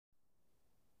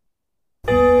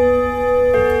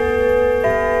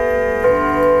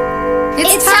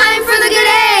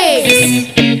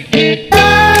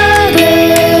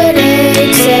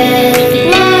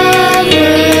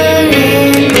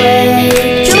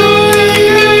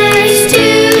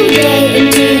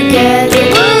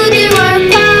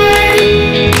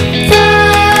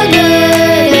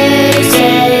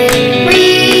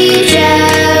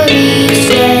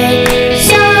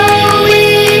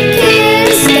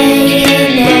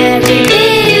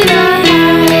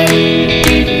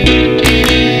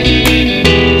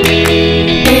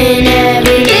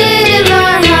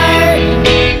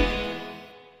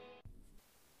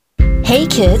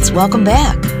friends, welcome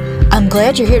back. I'm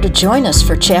glad you're here to join us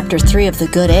for Chapter 3 of The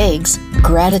Good Eggs,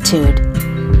 Gratitude.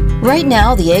 Right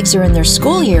now, the eggs are in their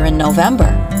school year in November.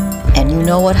 And you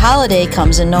know what holiday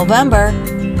comes in November?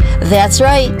 That's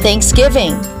right,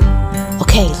 Thanksgiving.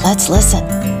 Okay, let's listen.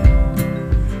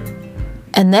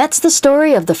 And that's the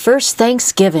story of the first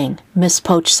Thanksgiving, Miss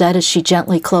Poach said as she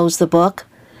gently closed the book.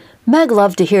 Meg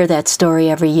loved to hear that story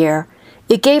every year.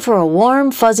 It gave her a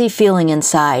warm, fuzzy feeling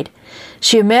inside.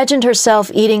 She imagined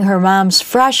herself eating her mom's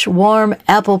fresh, warm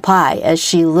apple pie as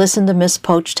she listened to Miss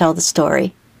Poach tell the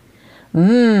story.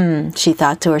 She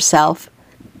thought to herself.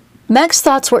 Meg's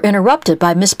thoughts were interrupted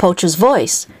by Miss Poach's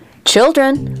voice.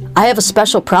 Children, I have a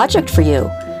special project for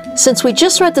you. Since we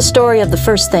just read the story of the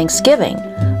first Thanksgiving,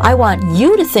 I want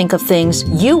you to think of things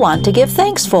you want to give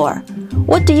thanks for.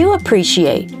 What do you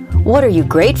appreciate? What are you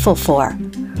grateful for?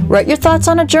 Write your thoughts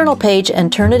on a journal page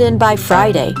and turn it in by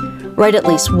Friday. Write at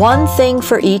least one thing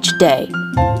for each day.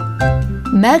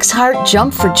 Meg's heart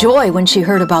jumped for joy when she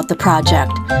heard about the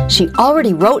project. She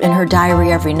already wrote in her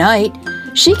diary every night.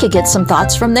 She could get some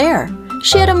thoughts from there.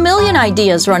 She had a million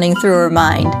ideas running through her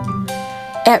mind.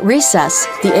 At recess,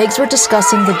 the eggs were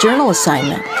discussing the journal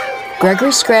assignment.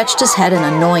 Greggory scratched his head in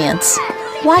annoyance.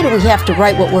 Why do we have to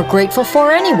write what we're grateful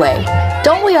for anyway?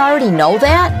 Don't we already know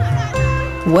that?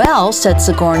 Well, said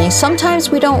Sigourney,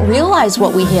 sometimes we don't realize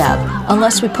what we have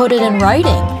unless we put it in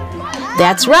writing.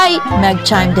 That's right, Meg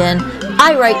chimed in.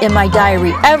 I write in my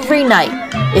diary every night.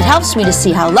 It helps me to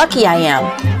see how lucky I am.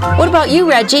 What about you,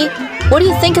 Reggie? What do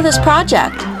you think of this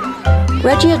project?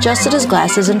 Reggie adjusted his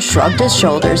glasses and shrugged his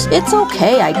shoulders. It's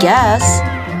okay, I guess.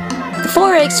 The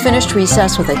four eggs finished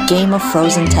recess with a game of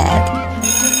frozen tag.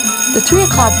 The 3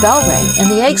 o'clock bell rang and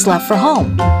the eggs left for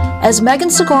home. As Meg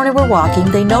and Sigourney were walking,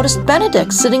 they noticed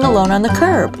Benedict sitting alone on the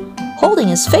curb, holding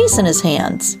his face in his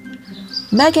hands.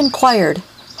 Meg inquired,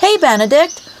 Hey,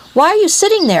 Benedict, why are you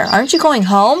sitting there? Aren't you going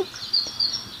home?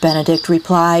 Benedict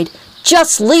replied,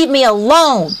 Just leave me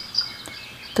alone!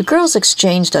 The girls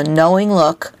exchanged a knowing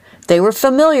look. They were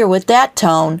familiar with that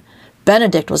tone.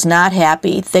 Benedict was not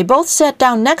happy. They both sat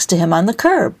down next to him on the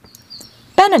curb.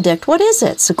 Benedict, what is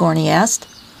it? Sigourney asked.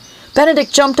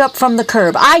 Benedict jumped up from the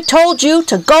curb. I told you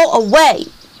to go away!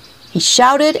 He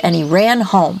shouted and he ran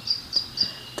home.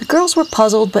 The girls were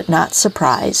puzzled but not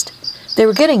surprised. They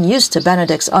were getting used to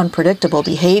Benedict's unpredictable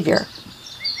behavior.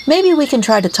 Maybe we can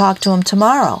try to talk to him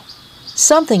tomorrow.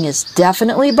 Something is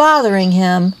definitely bothering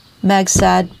him, Meg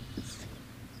said.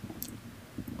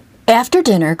 After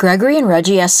dinner, Greggory and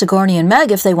Reggie asked Sigourney and Meg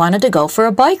if they wanted to go for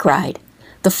a bike ride.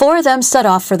 The four of them set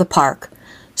off for the park.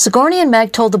 Sigourney and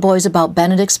Meg told the boys about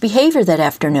Benedict's behavior that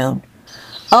afternoon.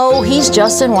 Oh, he's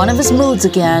just in one of his moods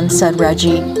again, said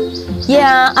Reggie.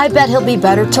 Yeah, I bet he'll be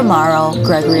better tomorrow,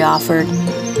 Greggory offered.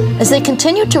 As they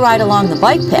continued to ride along the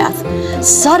bike path,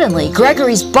 suddenly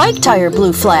Greggory's bike tire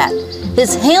blew flat.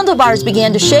 His handlebars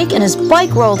began to shake and his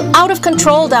bike rolled out of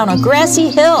control down a grassy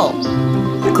hill.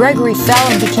 Greggory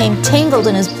fell and became tangled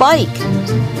in his bike.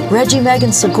 Reggie, Meg,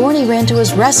 and Sigourney ran to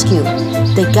his rescue.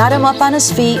 They got him up on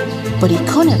his feet, but he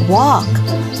couldn't walk.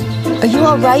 Are you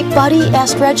all right, buddy?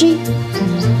 Asked Reggie.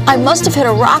 I must have hit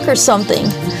a rock or something.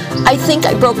 I think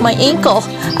I broke my ankle.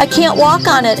 I can't walk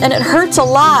on it, and it hurts a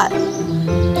lot.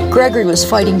 Greggory was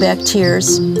fighting back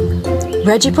tears.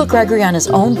 Reggie put Greggory on his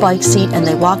own bike seat, and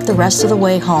they walked the rest of the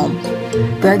way home.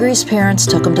 Greggory's parents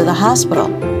took him to the hospital.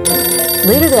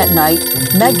 Later that night,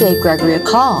 Meg gave Greggory a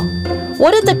call.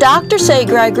 What did the doctor say,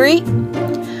 Greggory?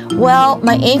 Well,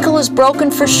 my ankle is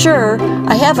broken for sure.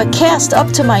 I have a cast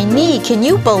up to my knee. Can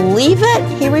you believe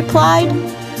it? He replied.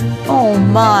 Oh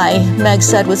my, Meg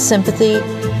said with sympathy.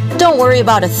 Don't worry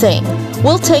about a thing.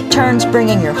 We'll take turns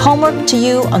bringing your homework to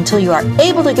you until you are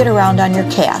able to get around on your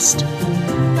cast.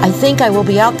 I think I will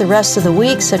be out the rest of the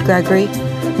week, said Greggory.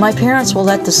 My parents will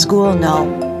let the school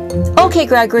know. Okay,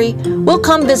 Greggory, we'll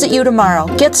come visit you tomorrow.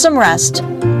 Get some rest.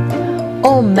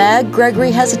 Oh, Meg,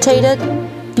 Greggory hesitated.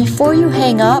 Before you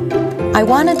hang up, I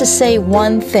wanted to say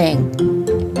one thing.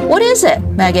 What is it?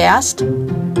 Meg asked.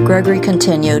 Greggory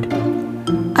continued.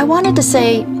 I wanted to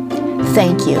say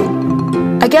thank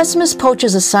you. I guess Miss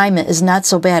Poach's assignment is not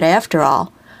so bad after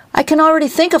all. I can already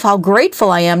think of how grateful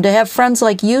I am to have friends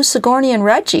like you, Sigourney, and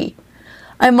Reggie.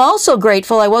 I'm also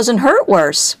grateful I wasn't hurt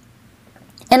worse.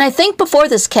 And I think before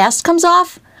this cast comes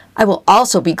off, I will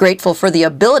also be grateful for the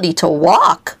ability to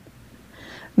walk.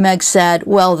 Meg said,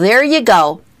 Well, there you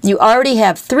go. You already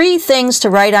have 3 things to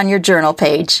write on your journal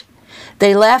page.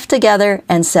 They laughed together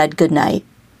and said goodnight.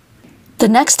 The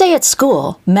next day at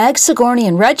school, Meg, Sigourney,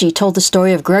 and Reggie told the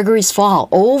story of Greggory's fall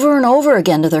over and over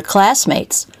again to their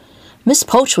classmates. Miss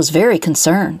Poach was very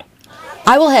concerned.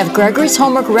 I will have Gregory's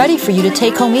homework ready for you to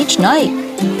take home each night.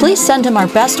 Please send him our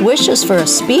best wishes for a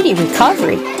speedy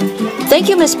recovery." "Thank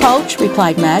you, Miss Poach,"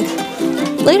 replied Meg.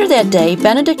 Later that day,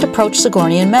 Benedict approached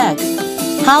Sigourney and Meg.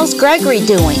 "How's Gregory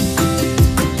doing?"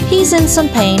 "He's in some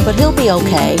pain, but he'll be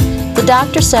okay. The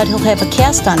doctor said he'll have a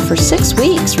cast on for 6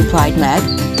 weeks," replied Meg.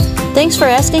 "Thanks for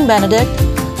asking, Benedict.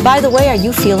 By the way, are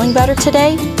you feeling better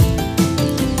today?"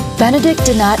 Benedict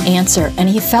did not answer, and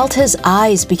he felt his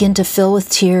eyes begin to fill with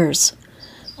tears.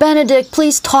 "Benedict,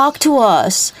 please talk to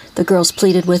us," the girls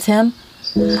pleaded with him.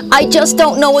 "I just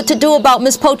don't know what to do about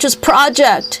Miss Poach's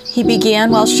project," he began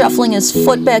while shuffling his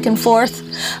foot back and forth.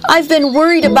 "I've been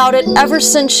worried about it ever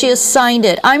since she assigned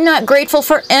it. I'm not grateful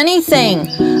for anything.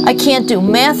 I can't do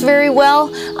math very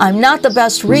well. I'm not the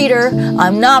best reader.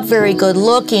 I'm not very good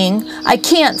looking. I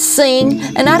can't sing,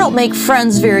 and I don't make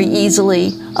friends very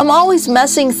easily. I'm always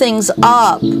messing things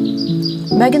up."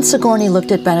 Meg and Sigourney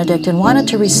looked at Benedict and wanted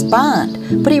to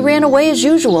respond, but he ran away as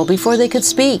usual before they could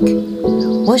speak.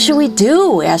 "What should we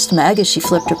do?" asked Meg as she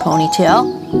flipped her ponytail.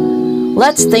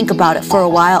 "Let's think about it for a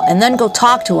while and then go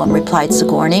talk to him," replied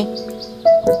Sigourney.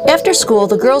 After school,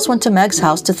 the girls went to Meg's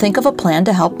house to think of a plan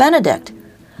to help Benedict.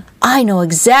 "I know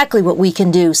exactly what we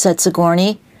can do," said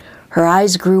Sigourney. Her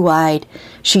eyes grew wide.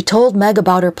 She told Meg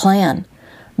about her plan.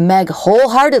 Meg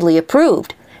wholeheartedly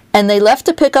approved, and they left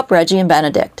to pick up Reggie and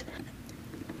Benedict.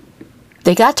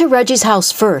 They got to Reggie's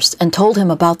house first and told him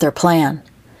about their plan.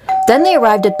 Then they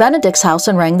arrived at Benedict's house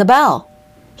and rang the bell.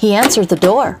 He answered the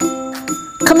door.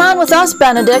 "Come on with us,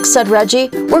 Benedict," said Reggie.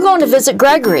 "We're going to visit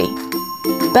Gregory."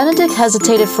 Benedict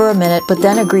hesitated for a minute, but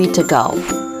then agreed to go.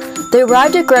 They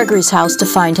arrived at Gregory's house to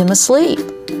find him asleep.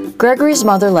 Gregory's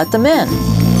mother let them in.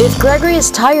 "If Gregory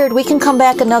is tired, we can come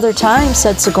back another time,"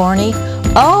 said Sigourney.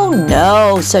 "Oh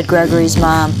no," said Gregory's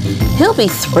mom. "He'll be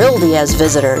thrilled he has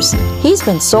visitors. He's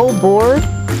been so bored."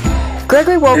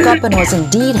 Gregory woke up and was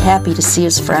indeed happy to see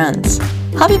his friends.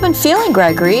 "How have you been feeling,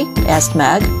 Gregory?" asked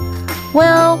Meg.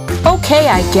 "Well, okay,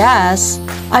 I guess.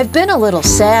 I've been a little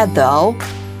sad, though."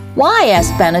 "Why?"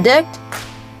 asked Benedict.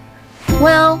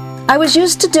 "Well, I was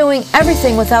used to doing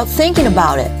everything without thinking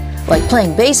about it, like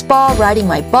playing baseball, riding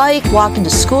my bike, walking to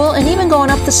school, and even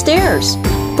going up the stairs.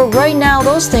 But right now,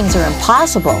 those things are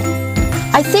impossible.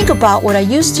 I think about what I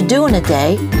used to do in a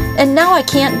day, and now I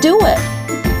can't do it.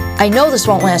 I know this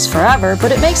won't last forever,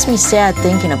 but it makes me sad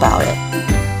thinking about it.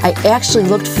 I actually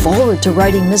looked forward to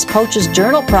writing Miss Poach's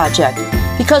journal project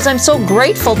because I'm so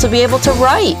grateful to be able to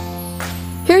write.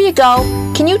 Here you go.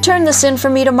 Can you turn this in for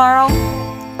me tomorrow?"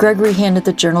 Gregory handed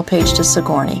the journal page to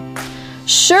Sigourney.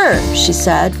 "Sure," she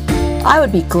said. "I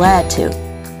would be glad to."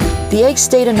 The egg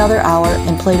stayed another hour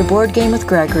and played a board game with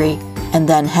Gregory and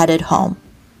then headed home.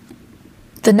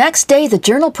 The next day, the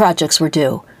journal projects were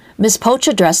due. Miss Poach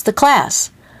addressed the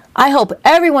class. "I hope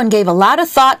everyone gave a lot of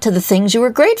thought to the things you were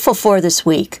grateful for this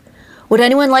week. Would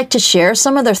anyone like to share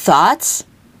some of their thoughts?"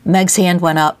 Meg's hand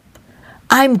went up.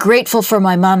 "I'm grateful for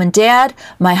my mom and dad,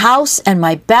 my house, and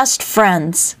my best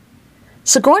friends."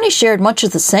 Sigourney shared much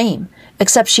of the same,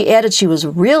 except she added she was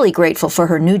really grateful for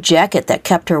her new jacket that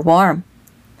kept her warm.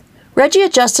 Reggie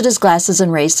adjusted his glasses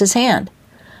and raised his hand.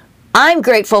 "I'm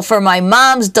grateful for my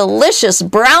mom's delicious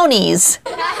brownies."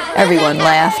 Everyone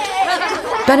laughed.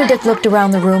 Benedict looked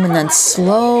around the room and then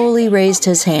slowly raised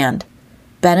his hand.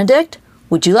 "Benedict,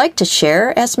 would you like to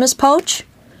share?" asked Miss Poach.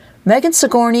 Meg and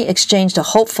Sigourney exchanged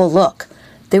a hopeful look.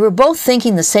 They were both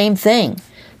thinking the same thing.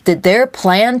 Did their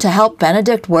plan to help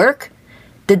Benedict work?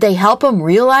 Did they help him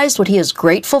realize what he is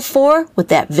grateful for with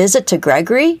that visit to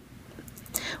Gregory?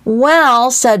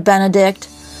 "Well," said Benedict,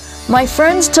 "my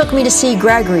friends took me to see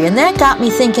Gregory, and that got me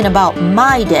thinking about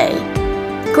my day.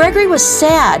 Gregory was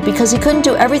sad because he couldn't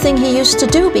do everything he used to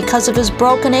do because of his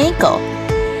broken ankle.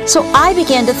 So I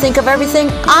began to think of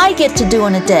everything I get to do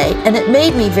in a day, and it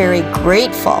made me very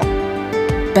grateful."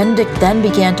 Benedict then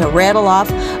began to rattle off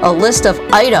a list of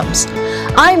items.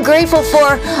 "I'm grateful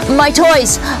for my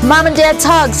toys, Mom and Dad's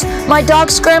hugs, my dog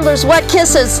Scrambler's wet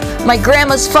kisses, my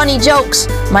grandma's funny jokes,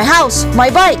 my house, my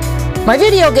bike, my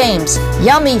video games,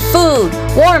 yummy food,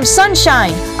 warm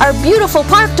sunshine, our beautiful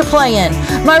park to play in,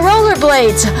 my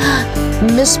rollerblades."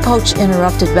 Miss Poach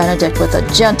interrupted Benedict with a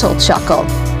gentle chuckle.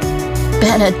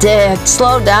 "Benedict,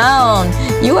 slow down.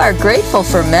 You are grateful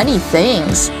for many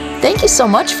things. Thank you so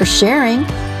much for sharing."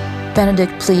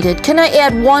 Benedict pleaded, "Can I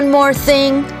add one more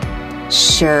thing?"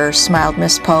 "Sure," smiled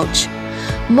Miss Poach.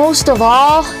 "Most of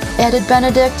all," added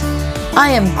Benedict, "I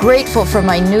am grateful for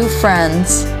my new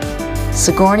friends."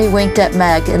 Sigourney winked at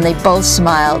Meg, and they both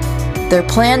smiled. Their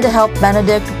plan to help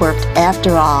Benedict worked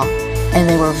after all, and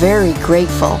they were very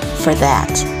grateful for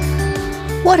that.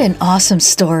 What an awesome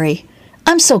story.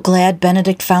 I'm so glad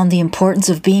Benedict found the importance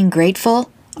of being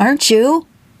grateful, aren't you?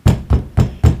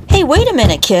 Hey, wait a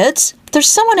minute, kids. There's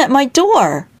someone at my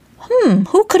door.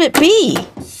 Who could it be?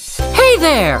 Hey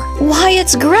there! Why,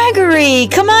 it's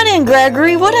Greggory! Come on in,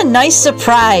 Greggory. What a nice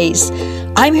surprise.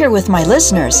 I'm here with my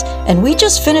listeners, and we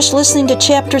just finished listening to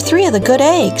Chapter 3 of The Good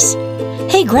Eggs.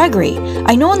 Hey, Greggory,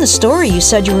 I know in the story you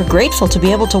said you were grateful to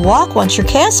be able to walk once your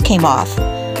cast came off.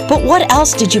 But what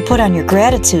else did you put on your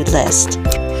gratitude list?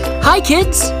 Hi,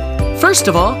 kids! First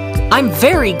of all, I'm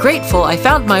very grateful I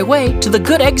found my way to the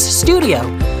Good Eggs studio.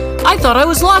 I thought I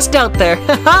was lost out there,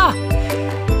 haha!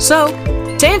 So,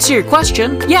 to answer your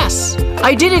question, yes,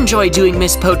 I did enjoy doing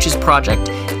Miss Poach's project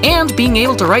and being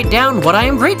able to write down what I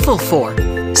am grateful for.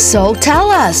 So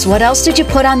tell us, what else did you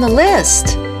put on the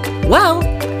list? Well,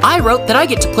 I wrote that I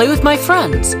get to play with my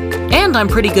friends, and I'm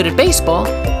pretty good at baseball,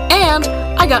 and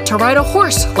I got to ride a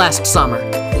horse last summer.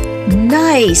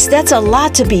 Nice, that's a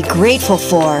lot to be grateful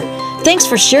for. Thanks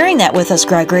for sharing that with us,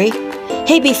 Greggory.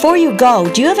 Hey, before you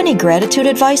go, do you have any gratitude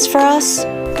advice for us?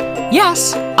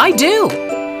 Yes, I do.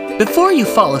 Before you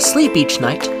fall asleep each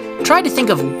night, try to think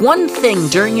of one thing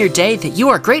during your day that you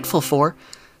are grateful for,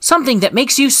 something that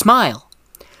makes you smile.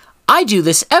 I do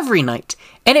this every night,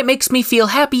 and it makes me feel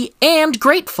happy and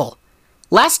grateful.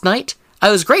 Last night,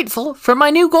 I was grateful for my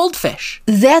new goldfish.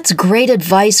 That's great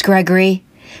advice, Greggory.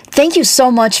 Thank you so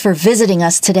much for visiting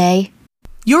us today.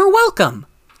 You're welcome.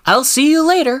 I'll see you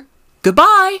later.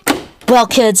 Goodbye. Well,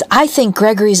 kids, I think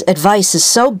Greggory's advice is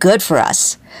so good for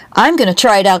us. I'm going to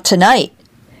try it out tonight.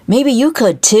 Maybe you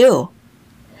could too.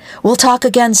 We'll talk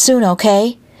again soon,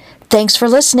 okay? Thanks for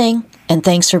listening, and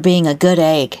thanks for being a good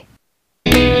egg.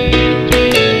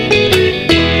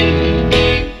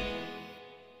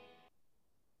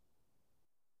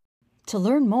 To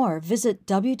learn more, visit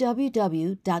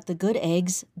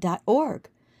www.thegooteggs.org.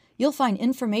 You'll find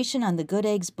information on the Good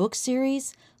Eggs book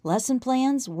series, lesson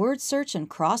plans, word search and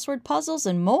crossword puzzles,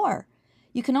 and more.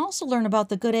 You can also learn about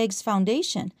the Good Eggs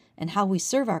Foundation and how we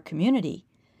serve our community.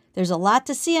 There's a lot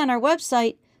to see on our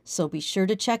website, so be sure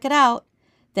to check it out.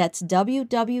 That's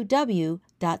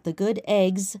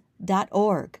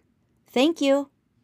www.thegooteggs.org. Thank you.